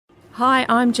Hi,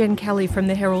 I'm Jen Kelly from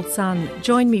the Herald Sun.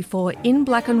 Join me for In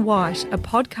Black and White, a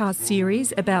podcast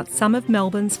series about some of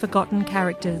Melbourne's forgotten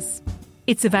characters.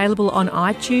 It's available on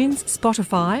iTunes,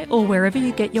 Spotify, or wherever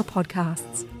you get your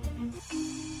podcasts.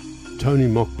 Tony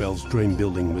Mockbell's dream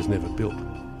building was never built,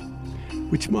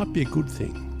 which might be a good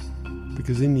thing,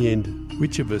 because in the end,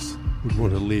 which of us would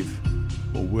want to live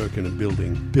or work in a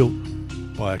building built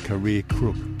by a career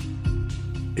crook?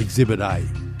 Exhibit A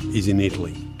is in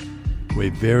Italy, where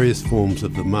various forms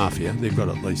of the mafia, they've got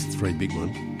at least 3 big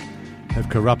ones, have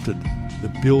corrupted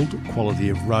the build quality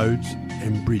of roads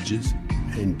and bridges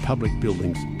and public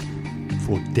buildings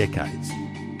for decades.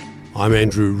 I'm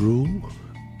Andrew Rule,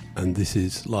 and this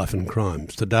is Life and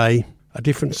Crimes. Today, a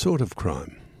different sort of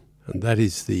crime, and that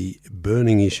is the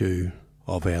burning issue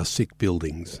of our sick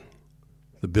buildings.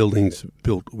 The buildings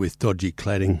built with dodgy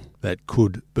cladding that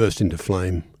could burst into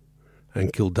flame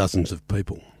and kill dozens of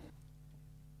people.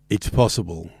 It's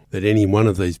possible that any one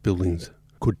of these buildings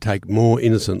could take more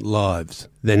innocent lives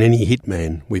than any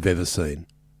hitman we've ever seen.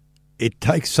 It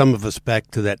takes some of us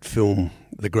back to that film,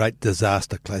 the great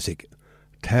disaster classic,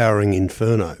 Towering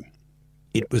Inferno.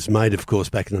 It was made, of course,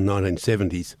 back in the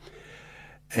 1970s,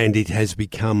 and it has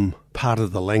become part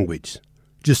of the language,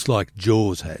 just like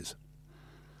Jaws has.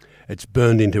 It's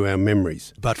burned into our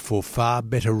memories, but for far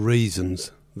better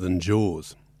reasons than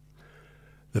Jaws.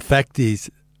 The fact is,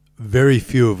 very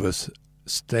few of us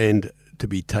stand to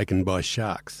be taken by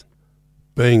sharks.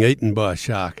 Being eaten by a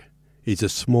shark is a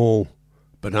small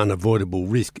but unavoidable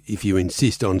risk if you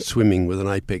insist on swimming with an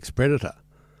apex predator.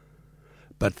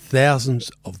 But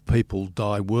thousands of people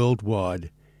die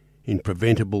worldwide in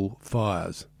preventable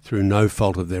fires through no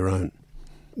fault of their own.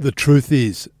 The truth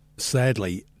is,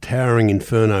 sadly, Towering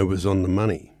Inferno was on the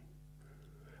money.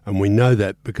 And we know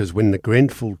that because when the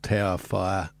Grenfell Tower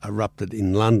fire erupted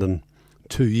in London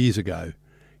 2 years ago,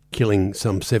 killing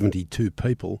some 72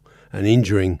 people and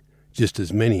injuring just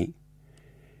as many,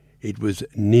 it was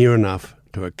near enough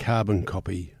to a carbon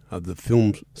copy of the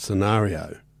film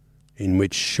scenario in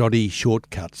which shoddy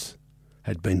shortcuts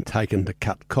had been taken to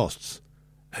cut costs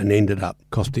and ended up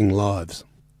costing lives.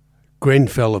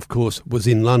 Grenfell, of course, was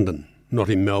in London, not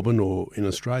in Melbourne or in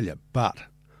Australia, but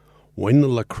when the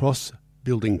La Crosse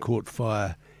building caught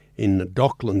fire in the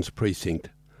Docklands precinct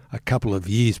a couple of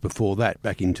years before that,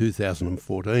 back in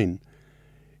 2014,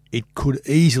 it could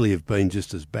easily have been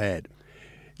just as bad.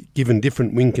 Given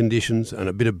different wind conditions and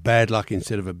a bit of bad luck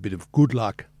instead of a bit of good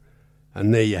luck,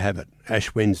 and there you have it,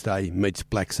 Ash Wednesday meets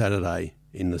Black Saturday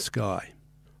in the sky,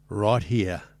 right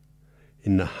here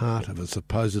in the heart of a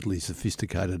supposedly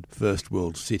sophisticated first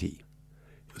world city.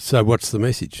 So what's the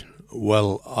message?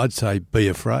 Well, I'd say be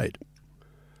afraid.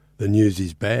 The news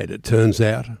is bad. It turns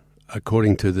out,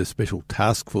 according to the special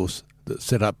task force that's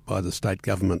set up by the state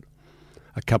government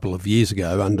a couple of years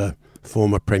ago under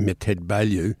former Premier Ted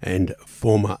Baillieu and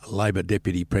former Labor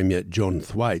Deputy Premier John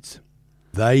Thwaites,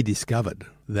 they discovered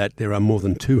that there are more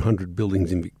than 200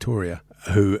 buildings in Victoria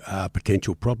who are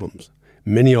potential problems.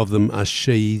 Many of them are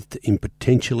sheathed in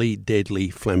potentially deadly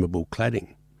flammable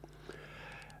cladding.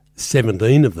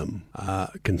 17 of them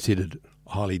are considered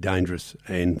highly dangerous,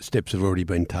 and steps have already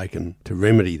been taken to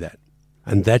remedy that.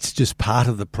 And that's just part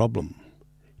of the problem.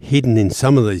 Hidden in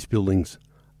some of these buildings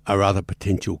are other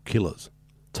potential killers.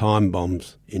 Time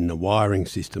bombs in the wiring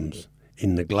systems,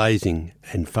 in the glazing,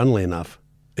 and funnily enough,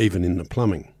 even in the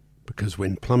plumbing. Because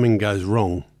when plumbing goes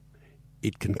wrong,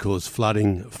 it can cause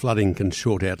flooding. Flooding can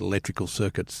short out electrical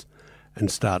circuits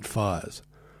and start fires.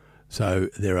 So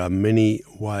there are many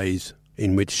ways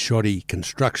in which shoddy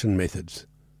construction methods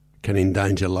can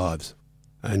endanger lives.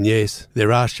 And yes,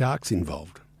 there are sharks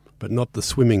involved, but not the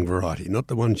swimming variety, not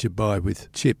the ones you buy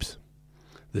with chips.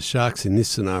 The sharks in this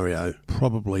scenario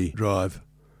probably drive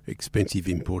expensive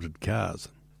imported cars.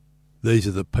 These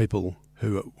are the people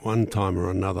who at one time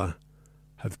or another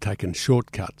have taken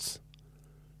shortcuts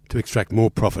to extract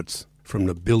more profits from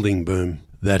the building boom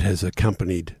that has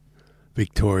accompanied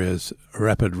Victoria's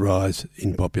rapid rise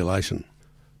in population.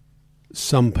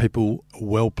 Some people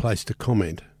well placed to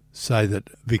comment say that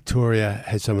Victoria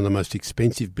has some of the most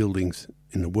expensive buildings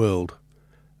in the world,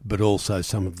 but also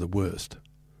some of the worst.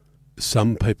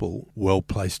 Some people well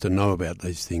placed to know about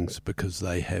these things because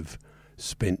they have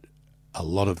spent a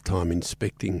lot of time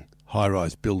inspecting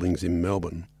high-rise buildings in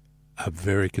Melbourne are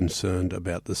very concerned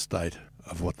about the state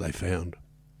of what they found.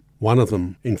 One of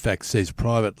them, in fact, says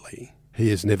privately he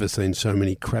has never seen so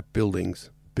many crap buildings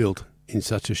built in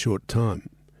such a short time.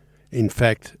 In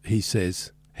fact, he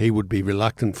says he would be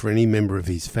reluctant for any member of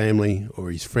his family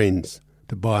or his friends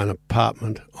to buy an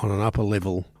apartment on an upper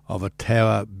level of a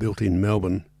tower built in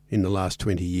Melbourne in the last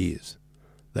 20 years.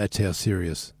 That's how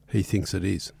serious he thinks it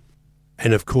is.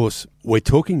 And of course, we're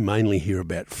talking mainly here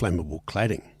about flammable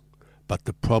cladding, but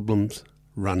the problems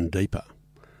run deeper.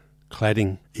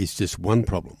 Cladding is just one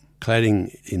problem.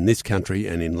 Cladding in this country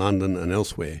and in London and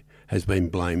elsewhere has been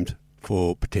blamed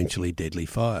for potentially deadly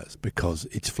fires because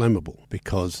it's flammable,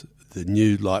 because the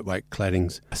new lightweight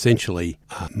claddings essentially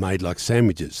are made like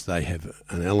sandwiches. They have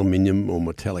an aluminium or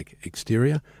metallic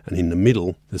exterior, and in the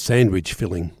middle, the sandwich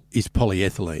filling is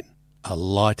polyethylene, a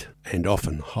light and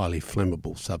often highly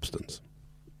flammable substance.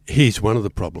 Here's one of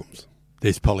the problems.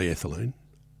 There's polyethylene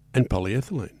and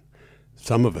polyethylene.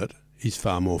 Some of it is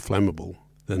far more flammable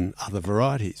than other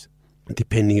varieties,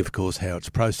 depending, of course, how it's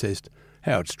processed,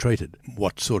 how it's treated,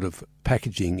 what sort of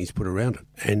packaging is put around it,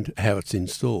 and how it's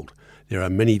installed. There are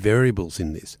many variables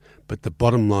in this, but the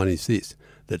bottom line is this,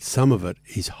 that some of it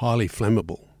is highly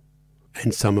flammable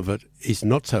and some of it is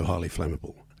not so highly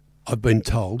flammable. I've been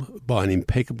told by an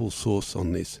impeccable source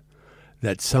on this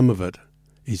that some of it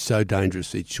is so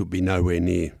dangerous it should be nowhere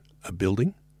near a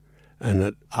building, and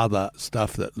that other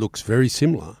stuff that looks very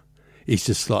similar is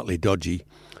just slightly dodgy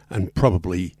and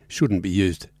probably shouldn't be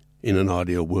used in an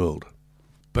ideal world.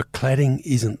 But cladding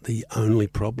isn't the only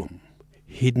problem.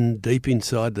 Hidden deep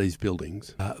inside these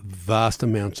buildings are vast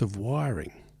amounts of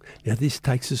wiring. Now this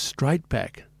takes us straight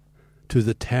back to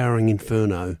the towering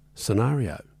inferno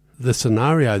scenario. The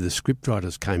scenario the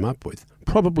scriptwriters came up with,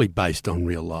 probably based on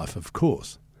real life of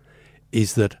course,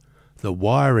 is that the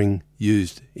wiring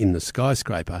used in the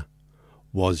skyscraper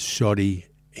was shoddy,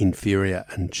 inferior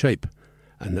and cheap,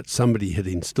 and that somebody had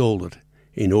installed it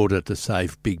in order to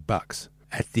save big bucks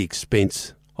at the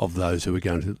expense of those who were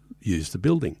going to use the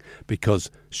building,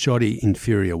 because shoddy,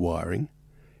 inferior wiring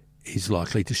is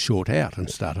likely to short out and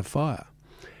start a fire.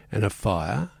 And a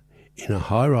fire in a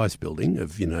high-rise building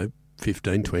of,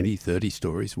 15, 20, 30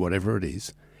 stories, whatever it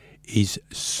is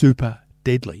super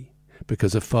deadly,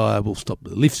 because a fire will stop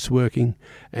the lifts working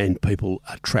and people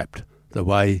are trapped the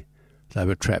way they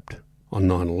were trapped on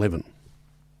 9/11.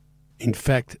 In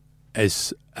fact,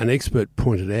 as an expert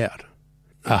pointed out,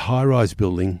 a high-rise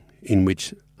building in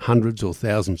which hundreds or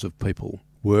thousands of people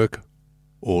work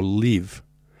or live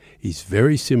is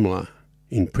very similar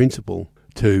in principle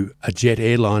to a jet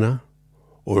airliner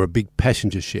or a big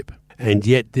passenger ship. And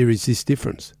yet there is this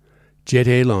difference. Jet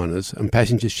airliners and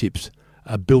passenger ships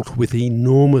are built with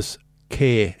enormous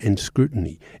care and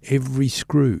scrutiny. Every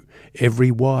screw,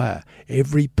 every wire,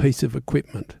 every piece of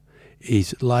equipment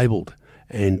is labelled,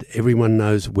 and everyone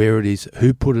knows where it is,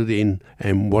 who put it in,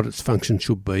 and what its function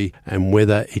should be, and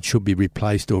whether it should be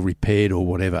replaced or repaired or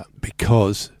whatever.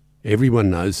 Because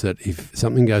everyone knows that if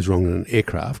something goes wrong in an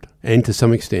aircraft, and to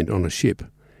some extent on a ship,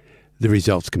 the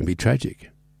results can be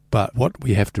tragic. But what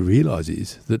we have to realise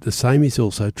is that the same is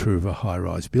also true of a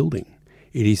high-rise building.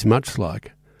 It is much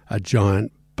like a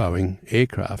giant Boeing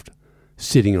aircraft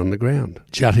sitting on the ground,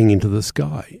 jutting into the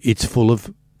sky. It's full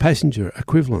of passenger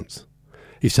equivalents.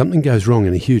 If something goes wrong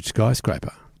in a huge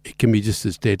skyscraper, it can be just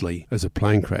as deadly as a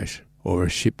plane crash or a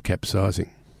ship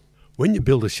capsizing. When you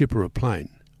build a ship or a plane,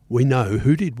 we know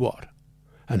who did what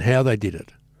and how they did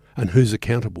it and who's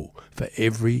accountable for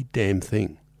every damn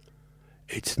thing.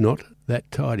 It's not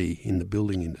that tidy in the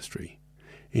building industry.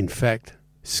 In fact,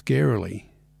 scarily,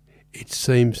 it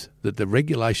seems that the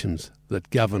regulations that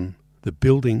govern the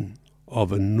building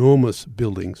of enormous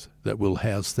buildings that will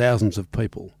house thousands of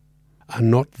people are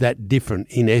not that different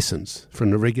in essence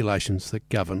from the regulations that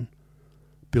govern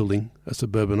building a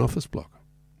suburban office block.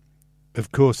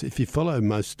 Of course, if you follow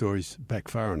most stories back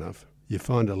far enough, you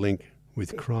find a link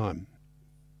with crime.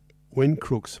 When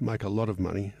crooks make a lot of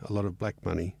money, a lot of black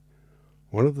money,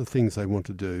 one of the things they want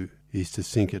to do is to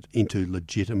sink it into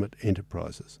legitimate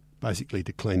enterprises, basically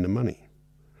to clean the money.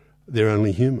 They're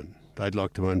only human. They'd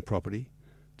like to own property,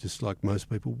 just like most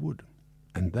people would.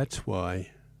 And that's why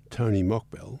Tony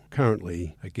Mockbell,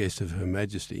 currently a guest of Her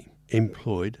Majesty,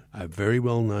 employed a very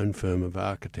well-known firm of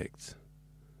architects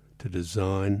to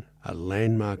design a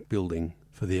landmark building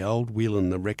for the old Wheel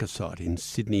and the Wrecker site in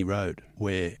Sydney Road,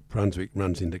 where Brunswick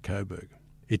runs into Coburg.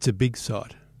 It's a big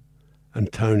site,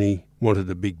 and Tony wanted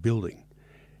a big building.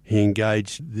 He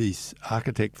engaged this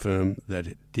architect firm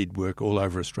that did work all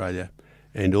over Australia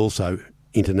and also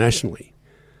internationally.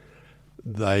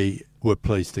 They were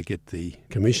pleased to get the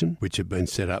commission, which had been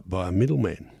set up by a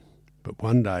middleman. But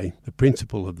one day, the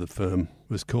principal of the firm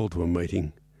was called to a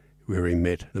meeting where he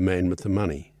met the man with the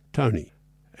money, Tony.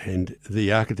 And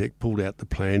the architect pulled out the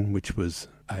plan, which was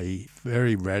a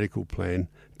very radical plan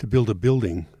to build a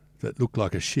building that looked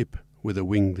like a ship with a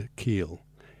winged keel.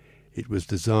 It was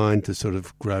designed to sort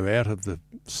of grow out of the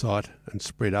site and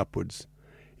spread upwards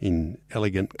in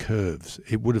elegant curves.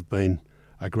 It would have been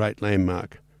a great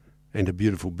landmark and a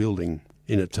beautiful building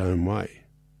in its own way.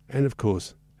 And of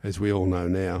course, as we all know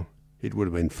now, it would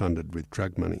have been funded with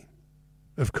drug money.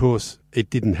 Of course, it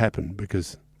didn't happen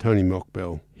because Tony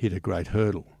Mockbell hit a great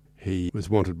hurdle. He was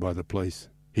wanted by the police.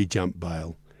 He jumped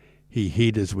bail. He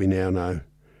hid, as we now know,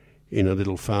 in a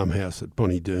little farmhouse at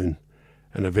Bonnie Doon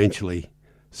and eventually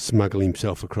smuggled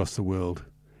himself across the world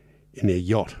in a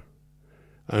yacht,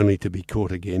 only to be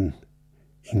caught again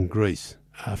in Greece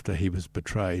after he was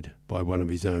betrayed by one of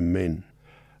his own men.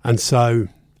 And so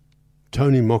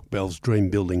Tony Mockbell's dream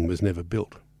building was never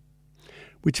built,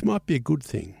 which might be a good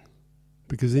thing,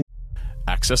 because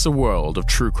Access a world of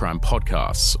true crime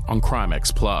podcasts on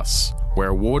Crimex Plus, where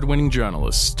award-winning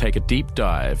journalists take a deep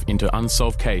dive into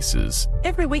unsolved cases.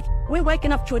 Every week, we're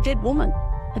waking up to a dead woman,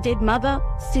 a dead mother,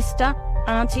 sister,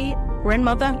 auntie,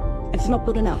 grandmother. It's not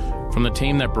good enough. From the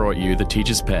team that brought you The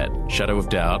Teacher's Pet, Shadow of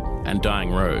Doubt, and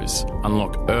Dying Rose,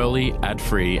 unlock early,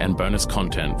 ad-free and bonus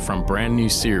content from brand new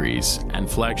series and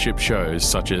flagship shows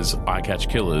such as I Catch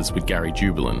Killers with Gary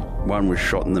Jubelin. One was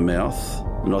shot in the mouth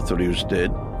and I thought he was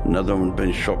dead. Another one had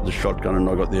been shot with a shotgun and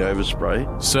I got the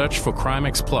overspray. Search for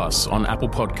Crimex Plus on Apple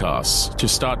Podcasts to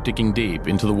start digging deep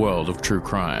into the world of true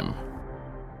crime.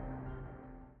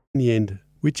 in the end,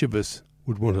 which of us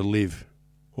would want to live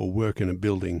or work in a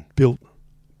building built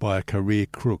by a career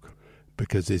crook?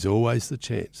 Because there's always the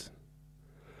chance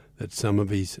that some of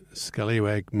his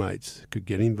scallywag mates could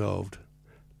get involved,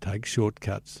 take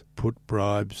shortcuts, put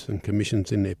bribes and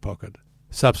commissions in their pocket,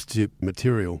 substitute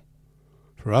material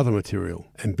for other material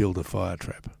and build a fire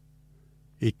trap.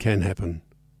 It can happen.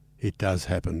 It does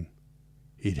happen.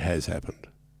 It has happened.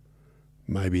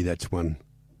 Maybe that's one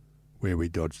where we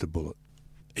dodged a bullet.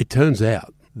 It turns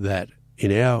out that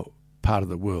in our part of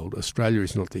the world, Australia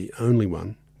is not the only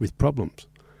one with problems.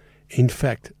 In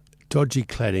fact, dodgy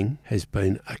cladding has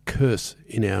been a curse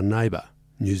in our neighbour,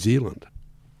 New Zealand.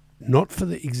 Not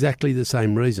for exactly the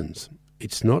same reasons.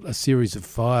 It's not a series of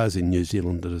fires in New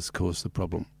Zealand that has caused the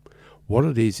problem. What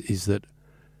it is that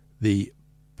the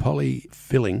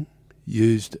polyfilling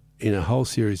used in a whole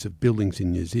series of buildings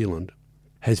in New Zealand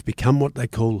has become what they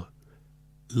call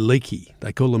leaky.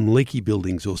 They call them leaky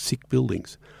buildings or sick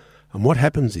buildings. And what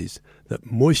happens is that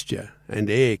moisture and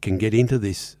air can get into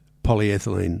this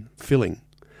polyethylene filling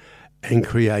and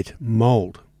create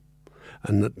mould.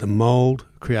 And that the mould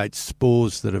creates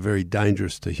spores that are very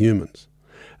dangerous to humans.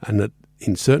 And that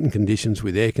in certain conditions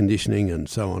with air conditioning and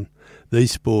so on,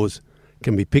 these spores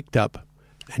can be picked up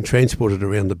and transported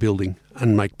around the building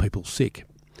and make people sick.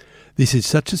 This is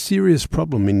such a serious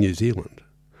problem in New Zealand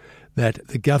that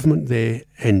the government there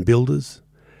and builders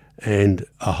and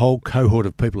a whole cohort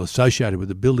of people associated with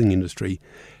the building industry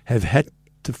have had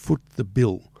to foot the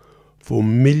bill for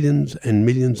millions and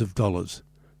millions of dollars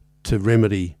to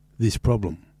remedy this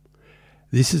problem.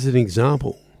 This is an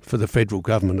example for the federal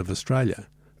government of Australia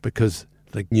because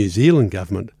the New Zealand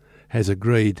government has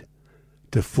agreed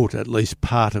to foot at least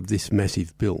part of this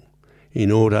massive bill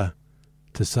in order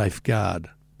to safeguard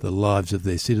the lives of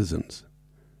their citizens.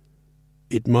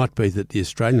 It might be that the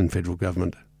Australian federal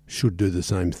government should do the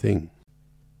same thing.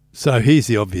 So here's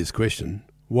the obvious question.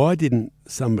 Why didn't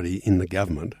somebody in the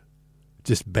government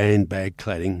just ban bag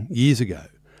cladding years ago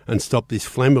and stop this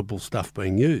flammable stuff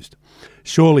being used?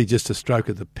 Surely just a stroke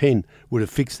of the pen would have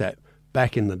fixed that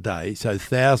back in the day, so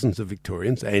thousands of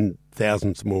Victorians and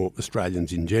thousands more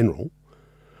Australians in general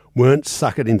weren't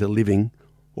suckered into living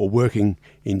or working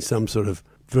in some sort of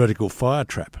vertical fire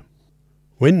trap.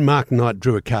 When Mark Knight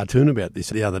drew a cartoon about this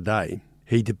the other day,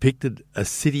 he depicted a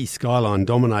city skyline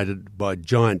dominated by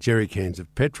giant jerry cans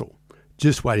of petrol,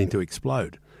 just waiting to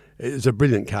explode. It was a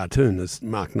brilliant cartoon, as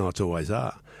Mark Knights always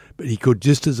are, but he could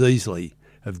just as easily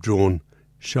have drawn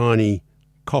shiny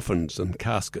coffins and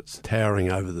caskets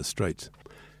towering over the streets.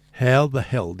 How the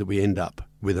hell did we end up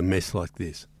with a mess like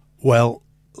this? Well,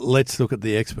 let's look at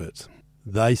the experts.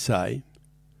 They say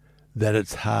that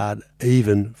it's hard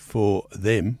even for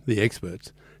them, the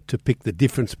experts, to pick the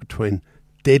difference between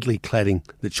deadly cladding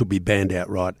that should be banned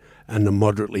outright and the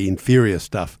moderately inferior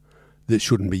stuff that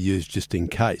shouldn't be used just in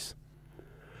case.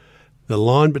 The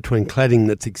line between cladding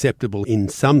that's acceptable in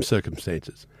some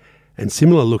circumstances and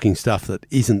similar looking stuff that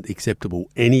isn't acceptable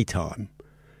any time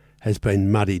has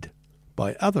been muddied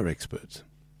by other experts.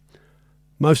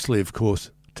 Mostly, of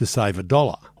course, to save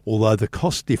 $1, although the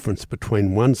cost difference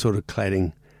between one sort of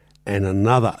cladding and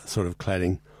another sort of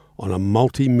cladding on a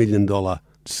multi-million-dollar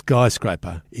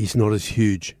skyscraper is not as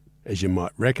huge as you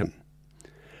might reckon.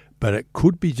 But it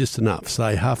could be just enough,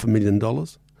 say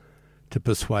 $500,000, to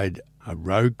persuade a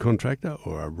rogue contractor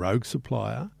or a rogue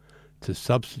supplier to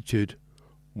substitute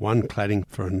one cladding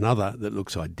for another that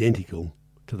looks identical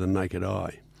to the naked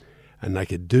eye. And they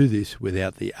could do this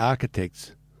without the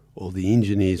architects or the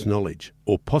engineers' knowledge,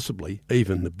 or possibly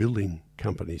even the building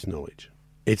company's knowledge.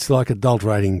 It's like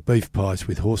adulterating beef pies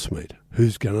with horse meat.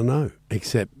 Who's going to know?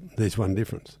 Except there's one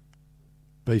difference.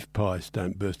 Beef pies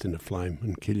don't burst into flame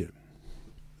and kill you.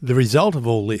 The result of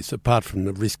all this, apart from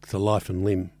the risk to life and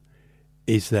limb,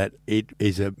 is that it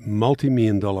is a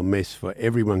multi-million-dollar mess for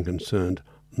everyone concerned,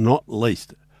 not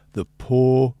least the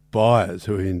poor buyers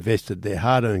who have invested their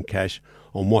hard-earned cash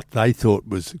on what they thought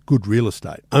was good real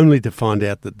estate, only to find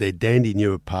out that their dandy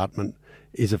new apartment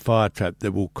is a fire trap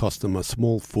that will cost them a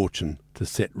small fortune to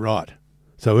set right.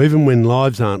 So even when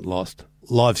lives aren't lost,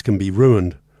 lives can be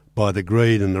ruined by the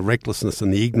greed and the recklessness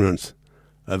and the ignorance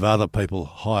of other people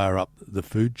higher up the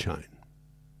food chain.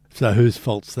 So whose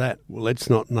fault's that? Well, let's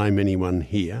not name anyone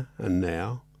here and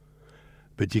now,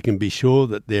 but you can be sure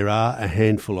that there are a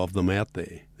handful of them out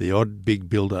there, the odd big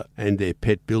builder and their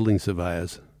pet building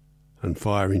surveyors and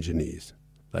fire engineers.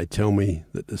 They tell me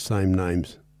that the same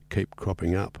names keep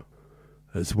cropping up.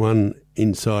 As one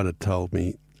insider told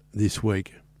me this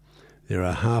week, there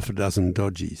are half a dozen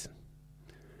dodgies.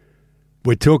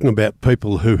 We're talking about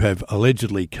people who have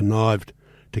allegedly connived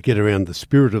to get around the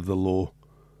spirit of the law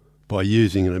by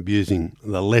using and abusing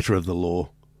the letter of the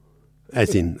law,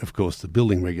 as in, of course, the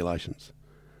building regulations.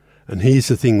 And here's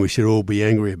the thing we should all be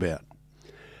angry about.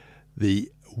 The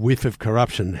whiff of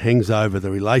corruption hangs over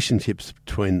the relationships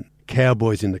between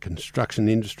cowboys in the construction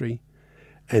industry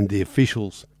and the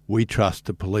officials we trust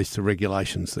to police the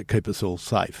regulations that keep us all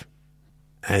safe.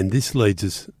 And this leads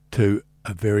us to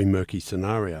a very murky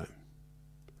scenario.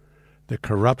 The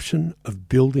corruption of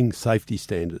building safety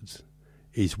standards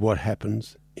is what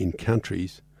happens in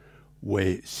countries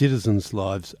where citizens'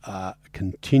 lives are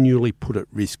continually put at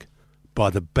risk by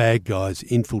the bad guys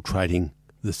infiltrating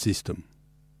the system.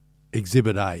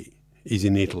 Exhibit A is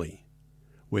in Italy,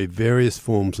 where various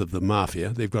forms of the mafia,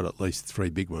 they've got at least 3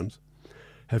 big ones,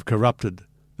 have corrupted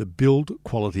the build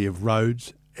quality of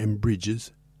roads and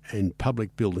bridges and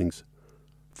public buildings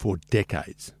for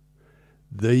decades.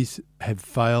 These have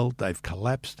failed, they've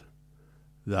collapsed,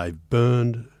 they've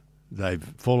burned, they've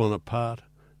fallen apart,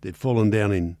 they've fallen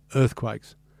down in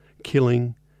earthquakes,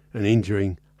 killing and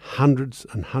injuring hundreds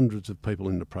and hundreds of people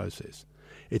in the process.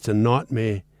 It's a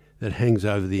nightmare that hangs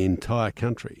over the entire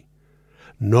country,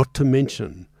 not to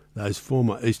mention those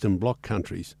former Eastern Bloc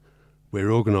countries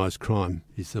where organised crime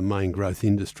is the main growth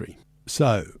industry.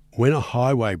 So, when a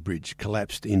highway bridge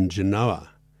collapsed in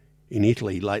Genoa, in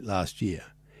Italy, late last year,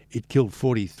 it killed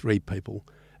 43 people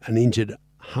and injured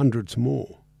hundreds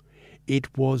more.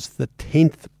 It was the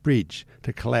 10th bridge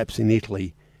to collapse in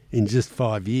Italy in just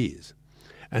 5 years.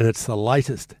 And it's the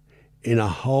latest in a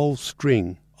whole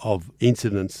string of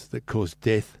incidents that caused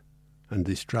death and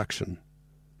destruction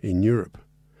in Europe.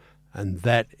 And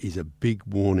that is a big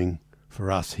warning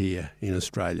for us here in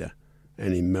Australia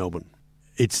and in Melbourne.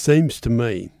 It seems to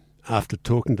me, after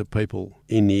talking to people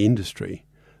in the industry,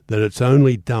 that it's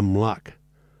only dumb luck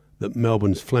that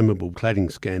Melbourne's flammable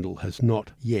cladding scandal has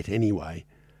not yet anyway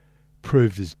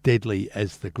proved as deadly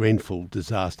as the Grenfell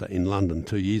disaster in London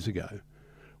 2 years ago,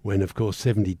 when of course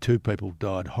 72 people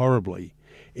died horribly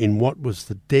in what was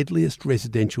the deadliest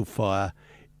residential fire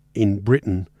in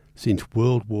Britain since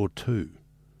World War II,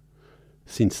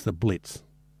 since the Blitz.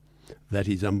 That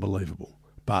is unbelievable,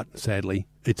 but sadly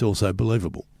it's also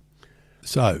believable.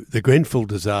 So the Grenfell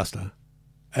disaster,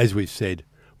 as we've said,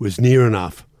 was near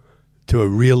enough to a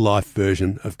real-life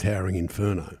version of Towering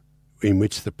Inferno, in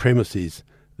which the premise is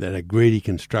that a greedy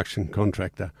construction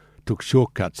contractor took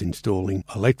shortcuts installing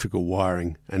electrical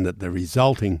wiring and that the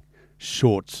resulting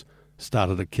shorts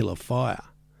started a killer fire.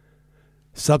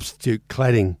 Substitute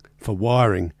cladding for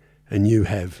wiring and you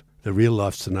have the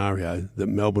real-life scenario that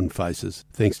Melbourne faces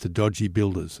thanks to dodgy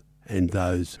builders and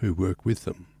those who work with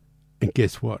them. And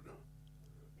guess what?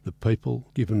 The people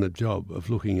given the job of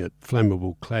looking at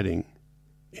flammable cladding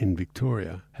in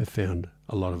Victoria have found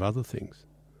a lot of other things.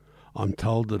 I'm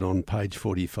told that on page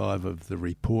 45 of the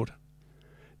report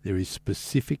there is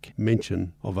specific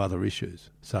mention of other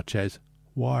issues, such as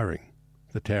wiring,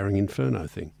 the Towering Inferno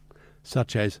thing,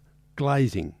 such as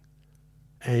glazing,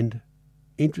 and,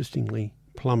 interestingly,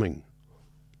 plumbing.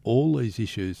 All these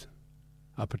issues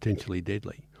are potentially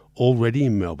deadly. Already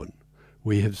in Melbourne,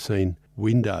 we have seen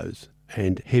windows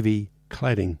and heavy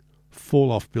cladding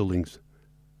fall off buildings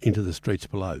into the streets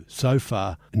below. So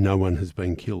far, no one has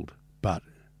been killed, but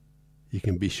you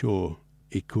can be sure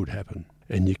it could happen.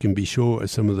 And you can be sure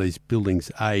as some of these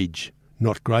buildings age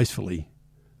not gracefully,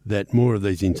 that more of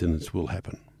these incidents will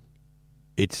happen.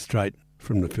 It's straight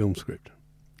from the film script.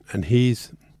 And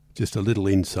here's just a little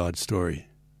inside story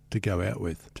to go out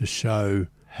with to show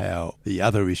how the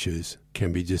other issues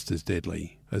can be just as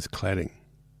deadly as cladding.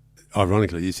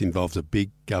 Ironically, this involves a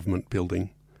big government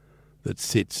building that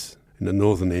sits in the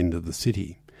northern end of the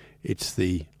city. It's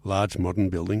the large modern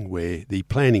building where the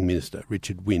planning minister,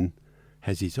 Richard Wynne,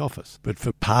 has his office. But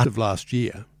for part of last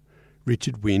year,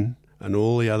 Richard Wynne and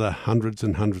all the other hundreds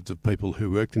and hundreds of people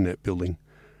who worked in that building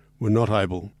were not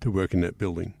able to work in that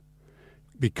building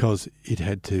because it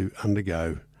had to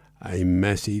undergo a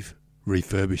massive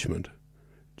refurbishment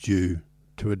due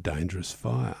to a dangerous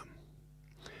fire.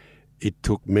 It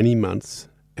took many months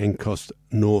and cost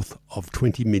north of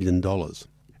 $20 million.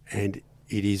 And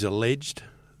it is alleged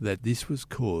that this was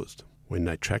caused, when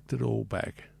they tracked it all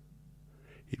back,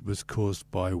 it was caused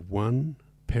by one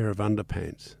pair of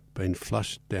underpants being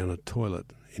flushed down a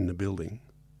toilet in the building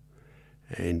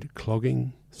and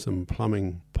clogging some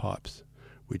plumbing pipes,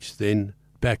 which then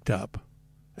backed up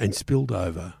and spilled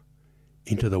over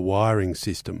into the wiring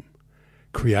system,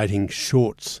 creating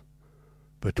shorts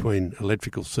between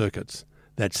electrical circuits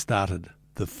that started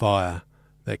the fire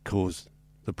that caused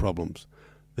the problems.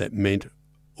 That meant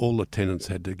all the tenants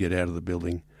had to get out of the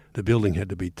building. The building had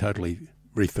to be totally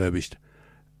refurbished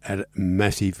at a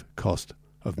massive cost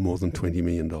of more than $20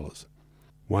 million.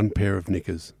 One pair of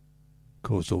knickers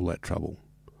caused all that trouble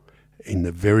in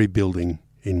the very building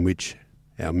in which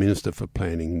our Minister for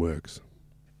Planning works.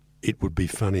 It would be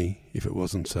funny if it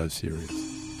wasn't so serious.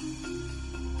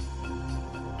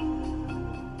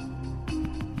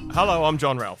 Hello, I'm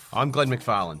John Ralph. I'm Glenn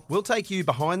McFarlane. We'll take you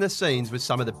behind the scenes with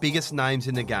some of the biggest names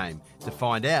in the game to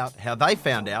find out how they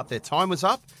found out their time was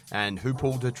up and who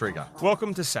pulled the trigger.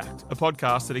 Welcome to Sacked, a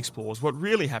podcast that explores what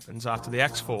really happens after the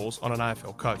axe falls on an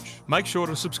AFL coach. Make sure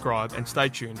to subscribe and stay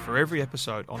tuned for every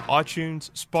episode on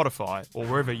iTunes, Spotify, or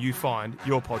wherever you find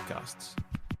your podcasts.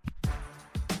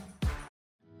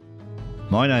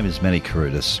 My name is Manny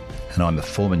Carudis, and I'm a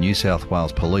former New South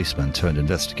Wales policeman turned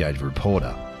investigative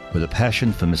reporter with a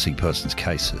passion for missing persons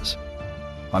cases.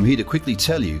 I'm here to quickly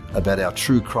tell you about our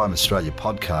True Crime Australia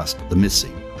podcast, The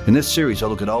Missing. In this series, I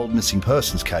look at old missing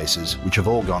persons cases which have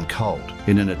all gone cold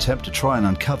in an attempt to try and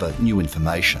uncover new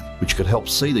information which could help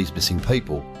see these missing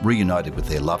people reunited with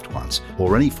their loved ones,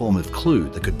 or any form of clue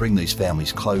that could bring these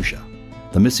families closure.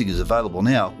 The Missing is available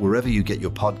now wherever you get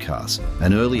your podcasts,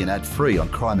 and early and ad-free on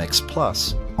Crimex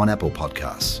Plus on Apple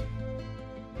Podcasts.